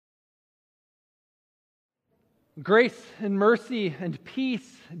Grace and mercy and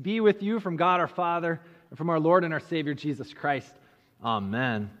peace be with you from God our Father and from our Lord and our Savior Jesus Christ.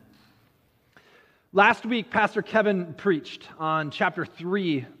 Amen. Last week, Pastor Kevin preached on chapter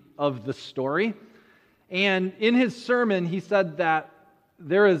 3 of the story. And in his sermon, he said that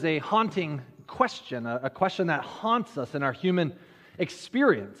there is a haunting question, a question that haunts us in our human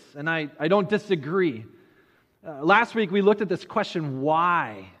experience. And I don't disagree. Last week, we looked at this question,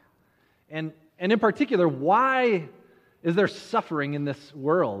 why? And in particular, why is there suffering in this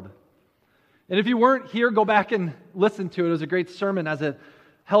world? And if you weren't here, go back and listen to it. It was a great sermon as it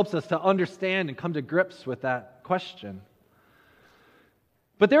helps us to understand and come to grips with that question.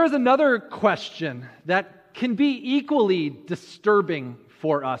 But there is another question that can be equally disturbing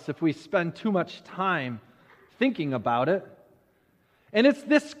for us if we spend too much time thinking about it. And it's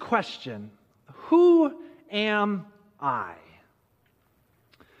this question: who am I?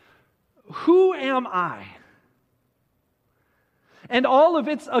 Who am I? And all of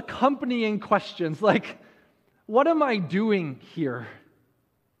its accompanying questions like, what am I doing here?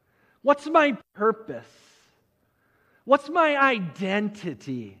 What's my purpose? What's my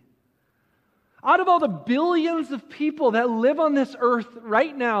identity? Out of all the billions of people that live on this earth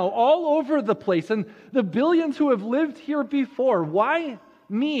right now, all over the place, and the billions who have lived here before, why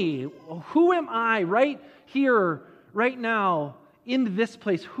me? Who am I right here, right now, in this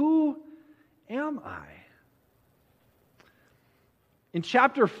place? Who am I? In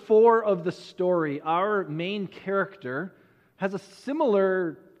chapter 4 of the story, our main character has a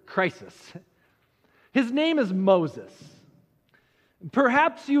similar crisis. His name is Moses.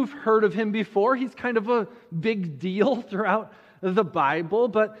 Perhaps you've heard of him before. He's kind of a big deal throughout the Bible,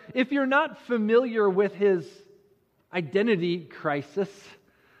 but if you're not familiar with his identity crisis,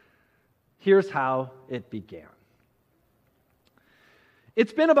 here's how it began.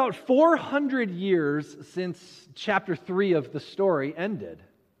 It's been about 400 years since chapter 3 of the story ended.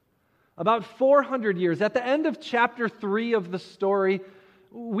 About 400 years. At the end of chapter 3 of the story,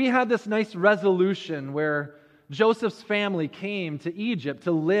 we had this nice resolution where Joseph's family came to Egypt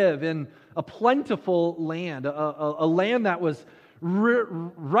to live in a plentiful land, a land that was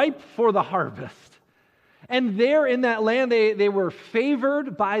ripe for the harvest. And there in that land, they were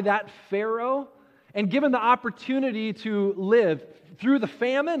favored by that Pharaoh and given the opportunity to live through the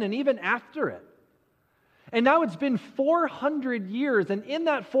famine and even after it. And now it's been 400 years, and in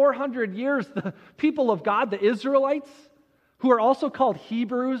that 400 years, the people of God, the Israelites, who are also called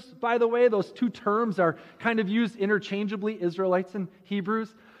Hebrews, by the way, those two terms are kind of used interchangeably, Israelites and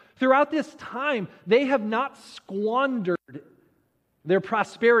Hebrews. Throughout this time, they have not squandered their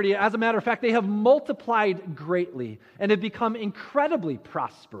prosperity. As a matter of fact, they have multiplied greatly and have become incredibly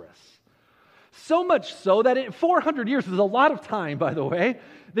prosperous. So much so that 400 years is a lot of time, by the way.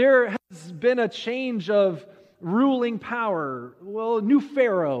 There has been a change of ruling power. Well, a new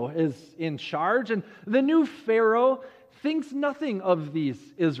Pharaoh is in charge, and the new Pharaoh thinks nothing of these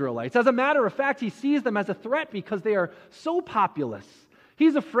Israelites. As a matter of fact, he sees them as a threat because they are so populous.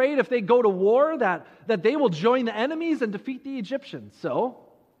 He's afraid if they go to war that they will join the enemies and defeat the Egyptians. So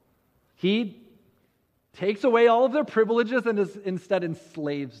he takes away all of their privileges and instead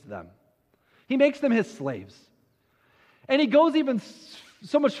enslaves them. He makes them his slaves. And he goes even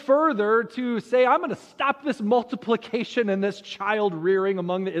so much further to say, I'm going to stop this multiplication and this child rearing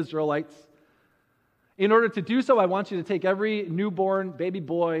among the Israelites. In order to do so, I want you to take every newborn baby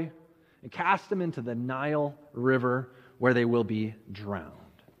boy and cast them into the Nile River where they will be drowned.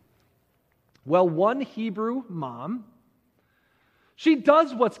 Well, one Hebrew mom, she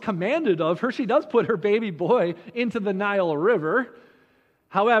does what's commanded of her. She does put her baby boy into the Nile River.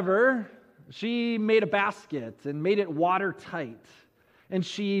 However, she made a basket and made it watertight. And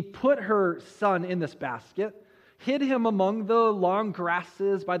she put her son in this basket, hid him among the long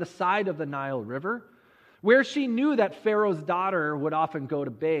grasses by the side of the Nile River, where she knew that Pharaoh's daughter would often go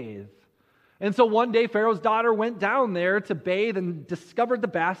to bathe. And so one day, Pharaoh's daughter went down there to bathe and discovered the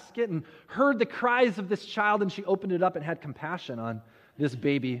basket and heard the cries of this child, and she opened it up and had compassion on this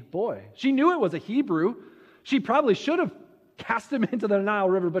baby boy. She knew it was a Hebrew. She probably should have cast him into the Nile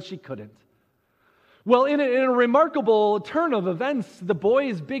River, but she couldn't. Well, in a remarkable turn of events, the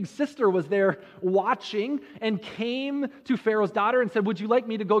boy's big sister was there watching and came to Pharaoh's daughter and said, would you like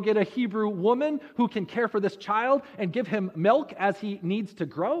me to go get a Hebrew woman who can care for this child and give him milk as he needs to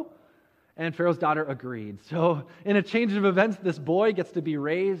grow? And Pharaoh's daughter agreed. So in a change of events, this boy gets to be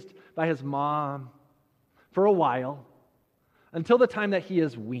raised by his mom for a while until the time that he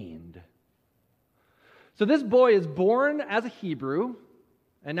is weaned. So this boy is born as a Hebrew,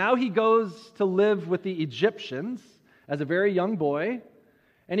 and now he goes to live with the Egyptians as a very young boy,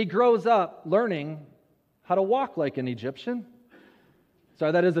 and he grows up learning how to walk like an Egyptian.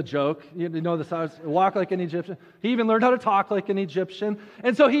 Sorry, that is a joke. You know this, walk like an Egyptian. He even learned how to talk like an Egyptian.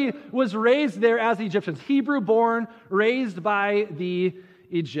 And so he was raised there as Egyptians, Hebrew-born, raised by the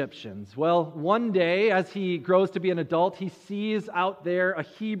Egyptians. Well, one day, as he grows to be an adult, he sees out there a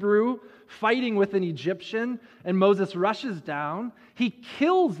Hebrew fighting with an Egyptian, and Moses rushes down. He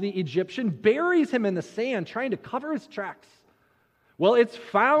kills the Egyptian, buries him in the sand, trying to cover his tracks. Well, it's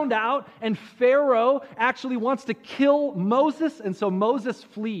found out, and Pharaoh actually wants to kill Moses, and so Moses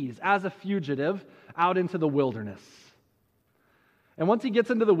flees as a fugitive out into the wilderness. And once he gets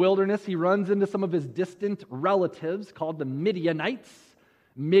into the wilderness, he runs into some of his distant relatives called the Midianites.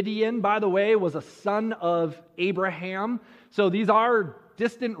 Midian, by the way, was a son of Abraham, so these are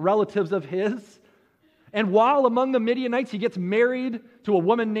distant relatives of his. And while among the Midianites, he gets married to a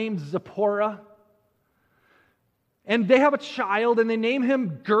woman named Zipporah. And they have a child, and they name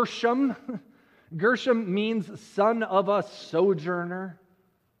him Gershom. Gershom means son of a sojourner.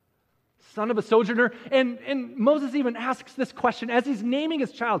 Son of a sojourner. And Moses even asks this question as he's naming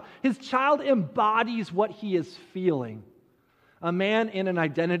his child. His child embodies what he is feeling. A man in an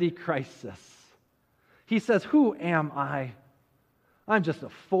identity crisis. He says, "Who am I? I'm just a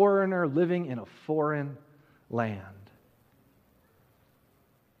foreigner living in a foreign land."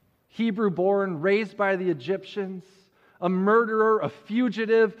 Hebrew-born, raised by the Egyptians, a murderer, a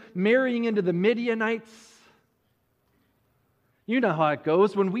fugitive, marrying into the Midianites. You know how it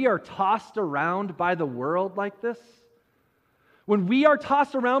goes when we are tossed around by the world like this. When we are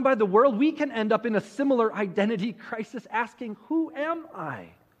tossed around by the world, we can end up in a similar identity crisis asking, who am I?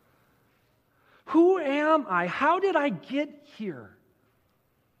 Who am I? How did I get here?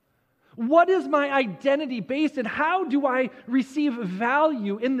 What is my identity based in? How do I receive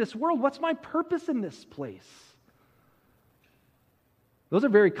value in this world? What's my purpose in this place? Those are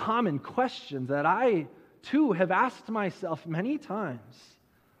very common questions that I, too, have asked myself many times.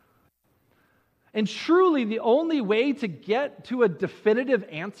 And truly, the only way to get to a definitive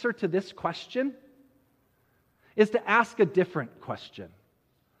answer to this question is to ask a different question.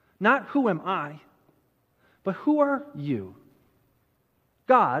 Not who am I, but who are you?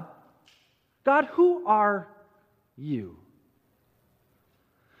 God, who are you?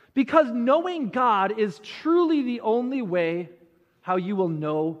 Because knowing God is truly the only way how you will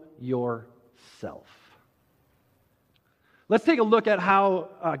know yourself. Let's take a look at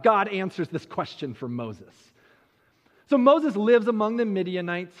how God answers this question for Moses. So Moses lives among the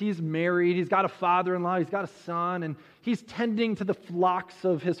Midianites. He's married. He's got a father-in-law. He's got a son. And he's tending to the flocks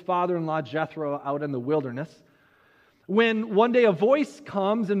of his father-in-law Jethro out in the wilderness. When one day a voice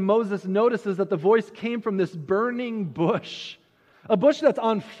comes and Moses notices that the voice came from this burning bush, a bush that's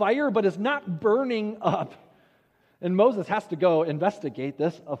on fire but is not burning up. And Moses has to go investigate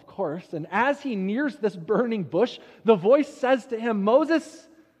this, of course. And as he nears this burning bush, the voice says to him, "Moses,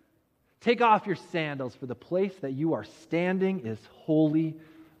 take off your sandals, for the place that you are standing is holy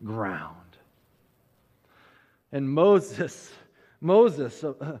ground." And Moses,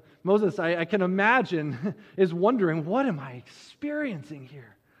 I can imagine, is wondering, what am I experiencing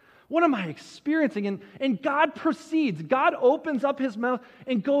here? What am I experiencing? And God proceeds. God opens up his mouth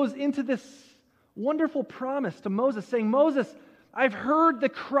and goes into this wonderful promise to Moses, saying, "Moses, I've heard the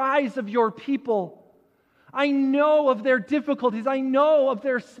cries of your people. I know of their difficulties. I know of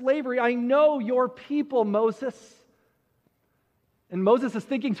their slavery. I know your people, Moses." And Moses is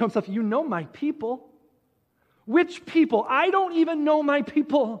thinking to himself, "You know my people? Which people? I don't even know my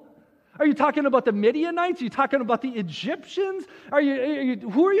people. Are you talking about the Midianites? Are you talking about the Egyptians?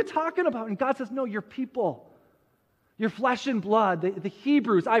 Who are you talking about?" And God says, "No, your people. Your flesh and blood, the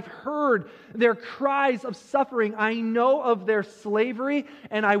Hebrews. I've heard their cries of suffering. I know of their slavery,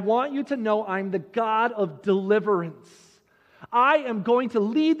 and I want you to know I'm the God of deliverance. I am going to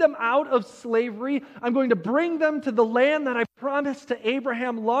lead them out of slavery. I'm going to bring them to the land that I promised to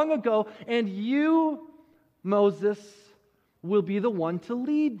Abraham long ago, and you, Moses, will be the one to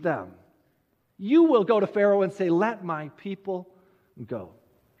lead them. You will go to Pharaoh and say, 'Let my people go.'"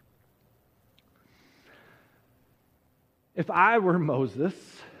 If I were Moses,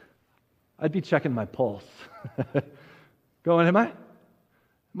 I'd be checking my pulse. Going, am I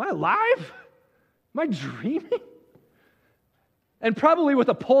alive? Am I dreaming? And probably with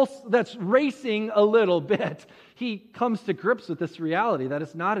a pulse that's racing a little bit, he comes to grips with this reality that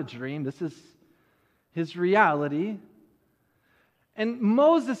it's not a dream. This is his reality. And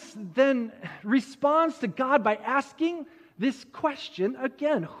Moses then responds to God by asking this question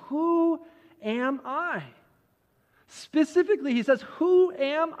again: who am I? Specifically, he says, "Who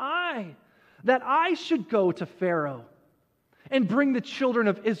am I that I should go to Pharaoh and bring the children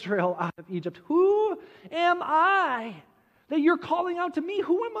of Israel out of Egypt. Who am I that you're calling out to me?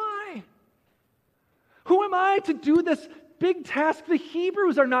 Who am I? Who am I to do this big task? The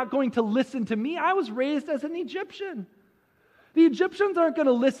Hebrews are not going to listen to me. I was raised as an Egyptian. The Egyptians aren't going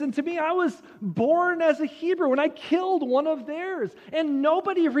to listen to me. I was born as a Hebrew, and I killed one of theirs. And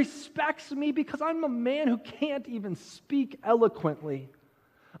nobody respects me because I'm a man who can't even speak eloquently.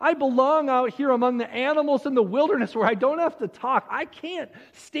 I belong out here among the animals in the wilderness where I don't have to talk. I can't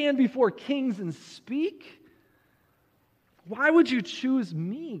stand before kings and speak. Why would you choose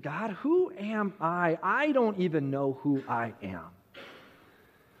me, God? Who am I? I don't even know who I am.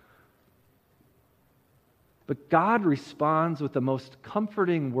 But God responds with the most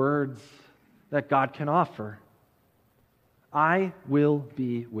comforting words that God can offer. I will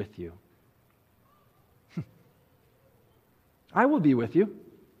be with you. I will be with you.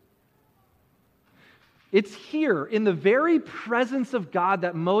 It's here in the very presence of God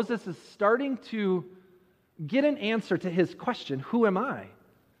that Moses is starting to get an answer to his question, who am I?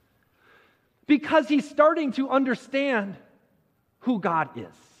 Because he's starting to understand who God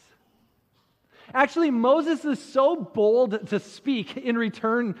is. Actually, Moses is so bold to speak in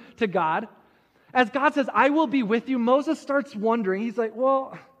return to God. As God says, I will be with you, Moses starts wondering. He's like,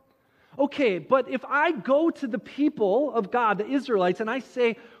 well, okay, but if I go to the people of God, the Israelites, and I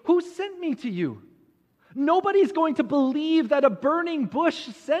say, who sent me to you? Nobody's going to believe that a burning bush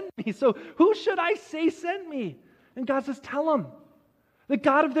sent me. So who should I say sent me? And God says, tell them. The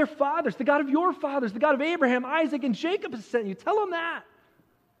God of their fathers, the God of your fathers, the God of Abraham, Isaac, and Jacob has sent you. Tell them that.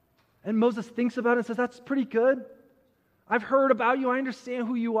 And Moses thinks about it and says, that's pretty good. I've heard about you. I understand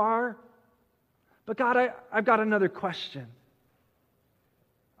who you are. But God, I've got another question.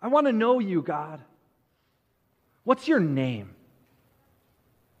 I want to know you, God. What's your name?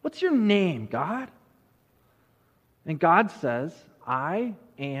 What's your name, God? And God says, I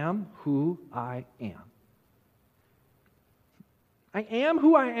am who I am. I am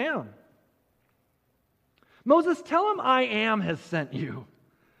who I am. Moses, tell him I am has sent you.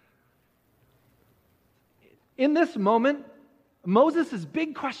 In this moment, Moses'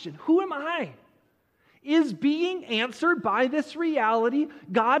 big question, who am I? Is being answered by this reality,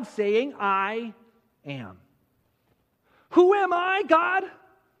 God saying, I am. Who am I, God?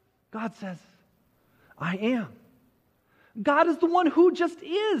 God says, I am. God is the one who just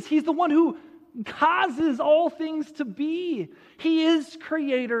is. He's the one who causes all things to be. He is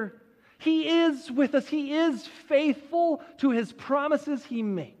creator. He is with us. He is faithful to his promises he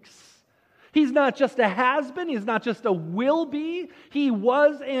makes. He's not just a has-been. He's not just a will-be. He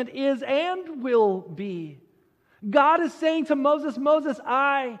was and is and will be. God is saying to Moses, Moses,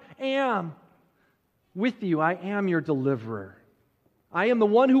 I am with you. I am your deliverer. I am the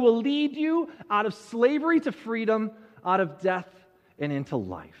one who will lead you out of slavery to freedom, out of death and into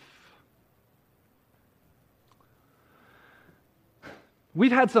life.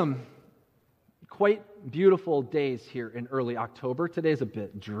 We've had some quite beautiful days here in early October. Today's a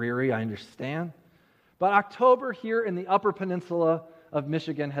bit dreary, I understand. But October here in the Upper Peninsula of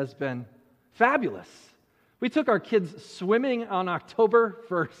Michigan has been fabulous. We took our kids swimming on October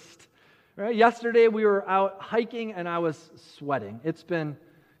 1st. Right? Yesterday we were out hiking and I was sweating. It's been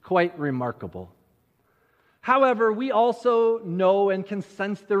quite remarkable. However, we also know and can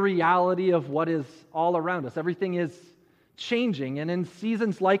sense the reality of what is all around us. Everything is changing, and in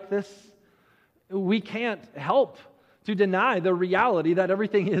seasons like this, we can't help to deny the reality that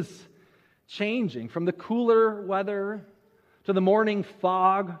everything is changing. From the cooler weather to the morning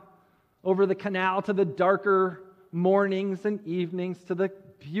fog over the canal to the darker mornings and evenings to the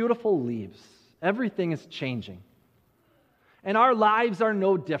beautiful leaves. Everything is changing. And our lives are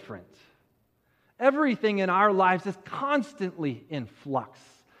no different. Everything in our lives is constantly in flux.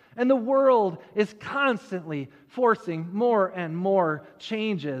 And the world is constantly forcing more and more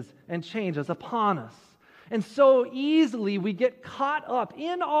changes and changes upon us. And so easily we get caught up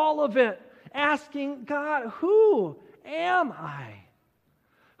in all of it, asking, God, who am I?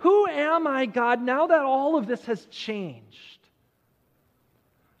 Who am I, God, now that all of this has changed?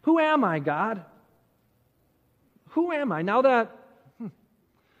 Who am I, God? Who am I? Now that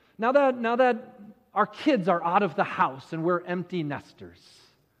our kids are out of the house and we're empty nesters.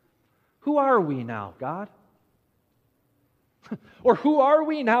 Who are we now, God? Or who are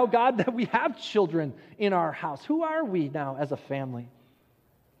we now, God, that we have children in our house? Who are we now as a family?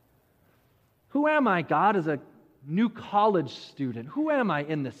 Who am I, God, as a new college student? Who am I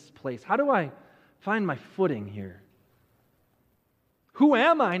in this place? How do I find my footing here? Who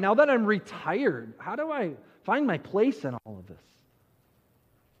am I now that I'm retired? How do I find my place in all of this?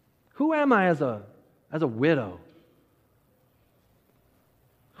 Who am I as a widow?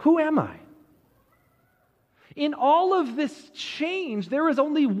 Who am I? In all of this change, there is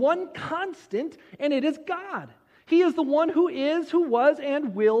only one constant, and it is God. He is the one who is, who was,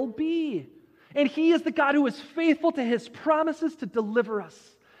 and will be. And He is the God who is faithful to His promises to deliver us.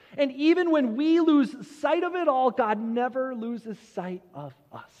 And even when we lose sight of it all, God never loses sight of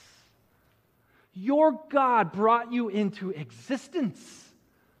us. Your God brought you into existence.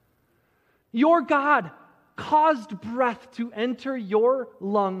 Your God caused breath to enter your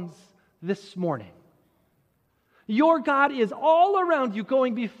lungs this morning. Your God is all around you,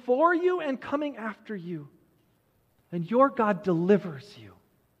 going before you and coming after you. And your God delivers you.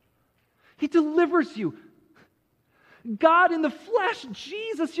 He delivers you. God in the flesh,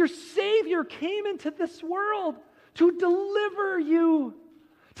 Jesus, your Savior, came into this world to deliver you,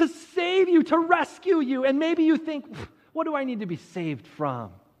 to save you, to rescue you. And maybe you think, what do I need to be saved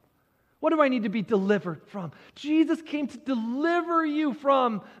from? What do I need to be delivered from? Jesus came to deliver you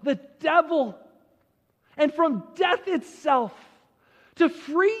from the devil and from death itself, to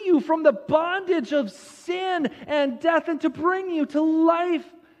free you from the bondage of sin and death, and to bring you to life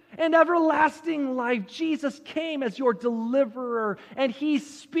and everlasting life. Jesus came as your deliverer, and He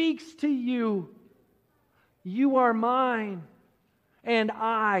speaks to you. You are mine, and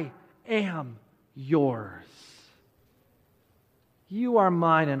I am yours. You are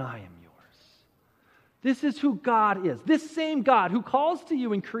mine, and I am yours. This is who God is. This same God who calls to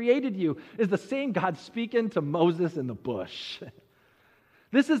you and created you is the same God speaking to Moses in the bush.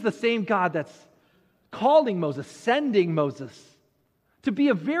 This is the same God that's calling Moses, sending Moses to be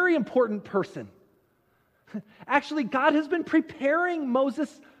a very important person. Actually, God has been preparing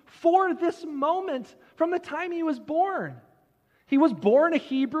Moses for this moment from the time he was born. He was born a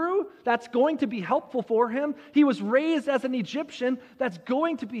Hebrew. That's going to be helpful for him. He was raised as an Egyptian. That's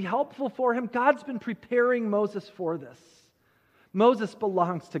going to be helpful for him. God's been preparing Moses for this. Moses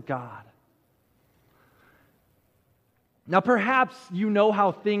belongs to God. Now, perhaps you know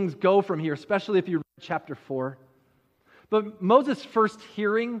how things go from here, especially if you read chapter 4. But Moses' first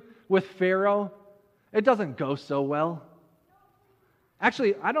hearing with Pharaoh, it doesn't go so well.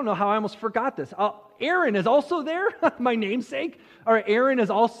 Actually, I don't know how I almost forgot this. Aaron is also there, my namesake. Or Aaron is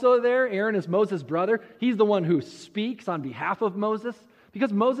also there. Aaron is Moses' brother. He's the one who speaks on behalf of Moses,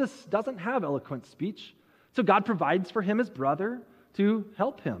 because Moses doesn't have eloquent speech. So God provides for him his brother to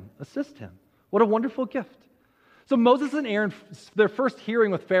help him, assist him. What a wonderful gift. So Moses and Aaron, their first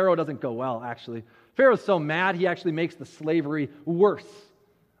hearing with Pharaoh doesn't go well, actually. Pharaoh's so mad, he actually makes the slavery worse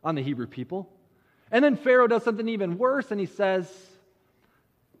on the Hebrew people. And then Pharaoh does something even worse, and he says,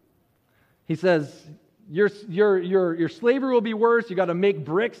 your slavery will be worse. You got to make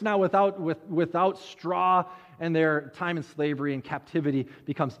bricks now without straw, and their time in slavery and captivity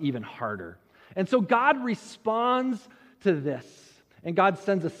becomes even harder. And so God responds to this, and God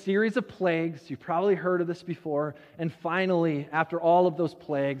sends a series of plagues. You've probably heard of this before. And finally, after all of those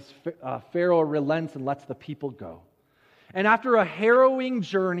plagues, Pharaoh relents and lets the people go. And after a harrowing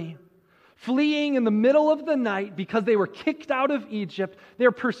journey, fleeing in the middle of the night because they were kicked out of Egypt,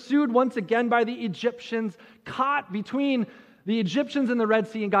 they're pursued once again by the Egyptians, caught between the Egyptians and the Red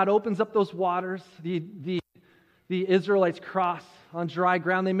Sea, and God opens up those waters. The Israelites cross on dry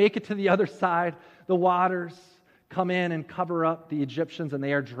ground. They make it to the other side. The waters come in and cover up the Egyptians, and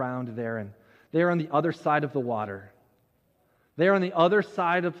they are drowned there. And they are on the other side of the water. They are on the other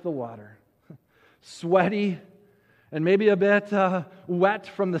side of the water, sweaty, and maybe a bit wet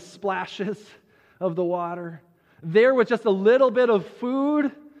from the splashes of the water. There with just a little bit of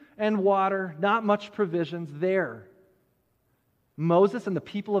food and water, not much provisions there. Moses and the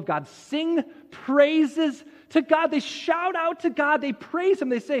people of God sing praises to God. They shout out to God. They praise Him.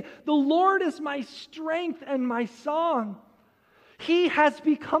 They say, "The Lord is my strength and my song. He has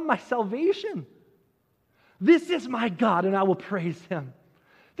become my salvation. This is my God, and I will praise Him.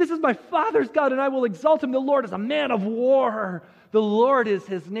 This is my Father's God, and I will exalt Him. The Lord is a man of war. The Lord is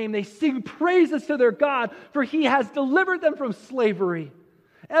His name." They sing praises to their God, for He has delivered them from slavery.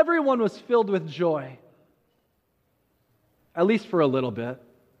 Everyone was filled with joy, at least for a little bit,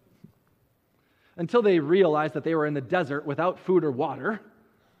 until they realized that they were in the desert without food or water.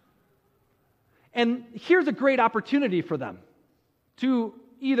 And here's a great opportunity for them to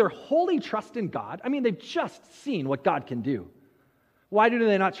either wholly trust in God. I mean, they've just seen what God can do. Why do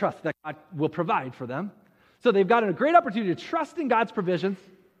they not trust that God will provide for them? So they've got a great opportunity to trust in God's provisions,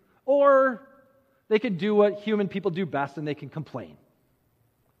 or they could do what human people do best, and they can complain.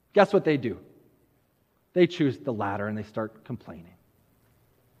 Guess what they do? They choose the latter, and they start complaining.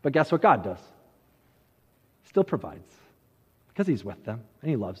 But guess what God does? Still provides, because He's with them, and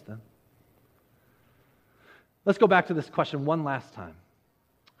He loves them. Let's go back to this question one last time.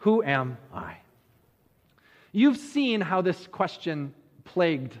 Who am I? You've seen how this question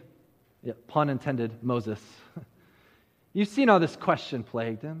plagued, pun intended, Moses. You've seen how this question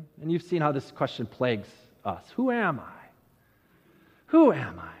plagued him, and you've seen how this question plagues us. Who am I? Who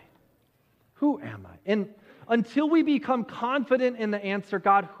am I? Who am I? And until we become confident in the answer,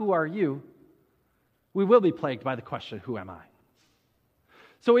 God, who are you? We will be plagued by the question, who am I?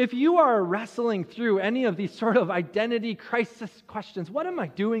 So if you are wrestling through any of these sort of identity crisis questions, what am I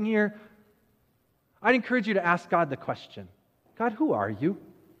doing here? I'd encourage you to ask God the question, God, who are you?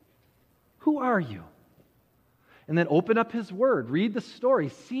 Who are you? And then open up His Word, read the story,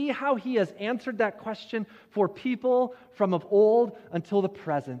 see how He has answered that question for people from of old until the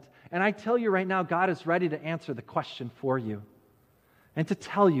present. And I tell you right now, God is ready to answer the question for you and to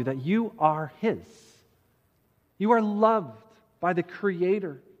tell you that you are His. You are loved by the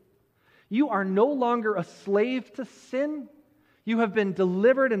Creator. You are no longer a slave to sin. You have been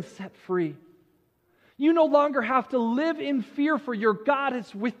delivered and set free. You no longer have to live in fear, for your God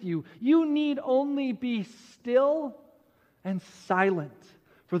is with you. You need only be still and silent,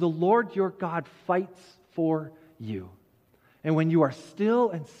 for the Lord your God fights for you. And when you are still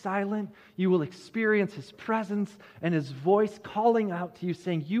and silent, you will experience His presence and His voice calling out to you,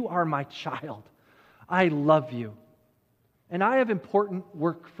 saying, you are my child. I love you. And I have important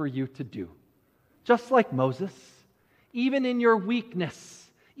work for you to do. Just like Moses, even in your weakness,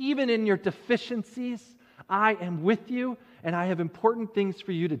 even in your deficiencies, I am with you, and I have important things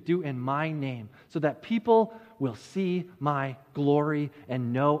for you to do in my name, so that people will see my glory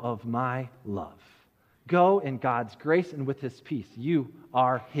and know of my love. Go in God's grace and with His peace. You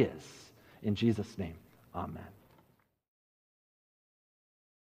are His. In Jesus' name, amen.